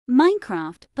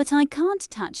Minecraft, but I can't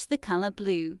touch the color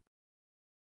blue.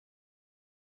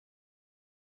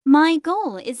 My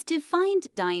goal is to find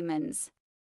diamonds.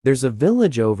 There's a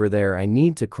village over there. I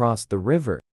need to cross the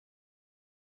river.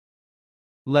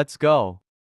 Let's go.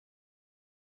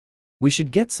 We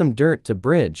should get some dirt to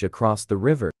bridge across the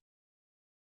river.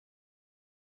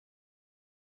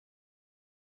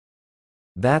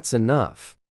 That's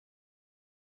enough.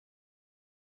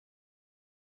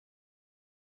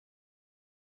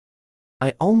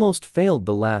 I almost failed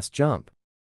the last jump.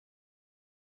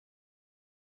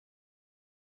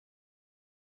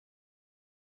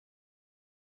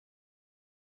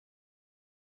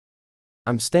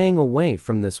 I'm staying away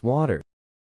from this water.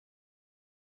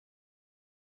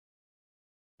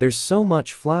 There's so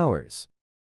much flowers.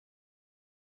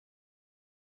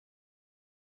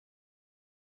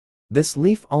 This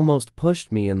leaf almost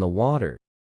pushed me in the water.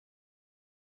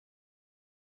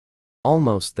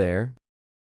 Almost there.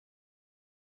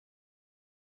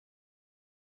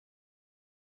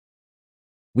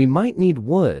 We might need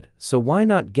wood, so why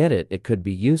not get it? It could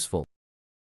be useful.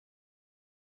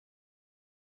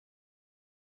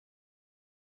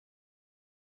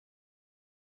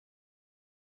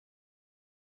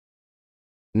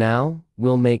 Now,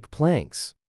 we'll make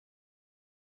planks.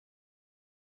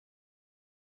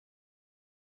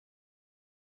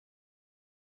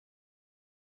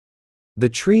 The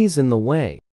tree's in the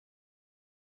way.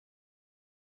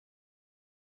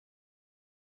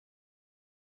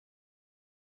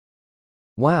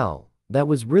 Wow, that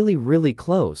was really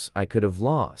close. I could have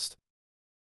lost.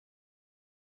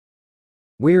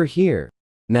 We're here.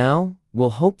 Now,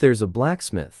 we'll hope there's a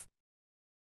blacksmith.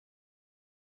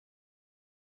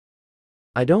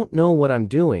 I don't know what I'm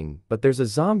doing, but there's a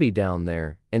zombie down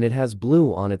there, and it has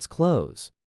blue on its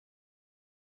clothes.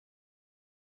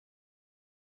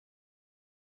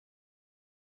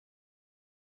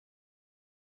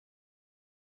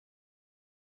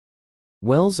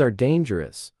 Wells are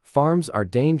dangerous, farms are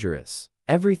dangerous,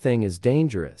 everything is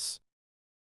dangerous.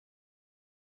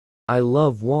 I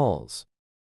love walls.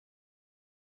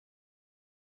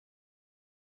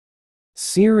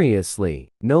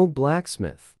 Seriously, no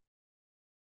blacksmith.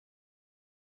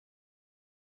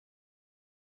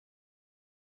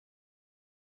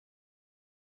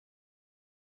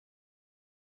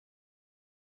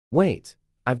 Wait,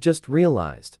 I've just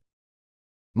realized.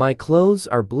 My clothes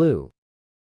are blue.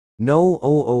 No,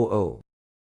 oh.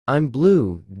 I'm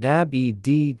blue, dabby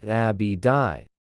dee dabby die.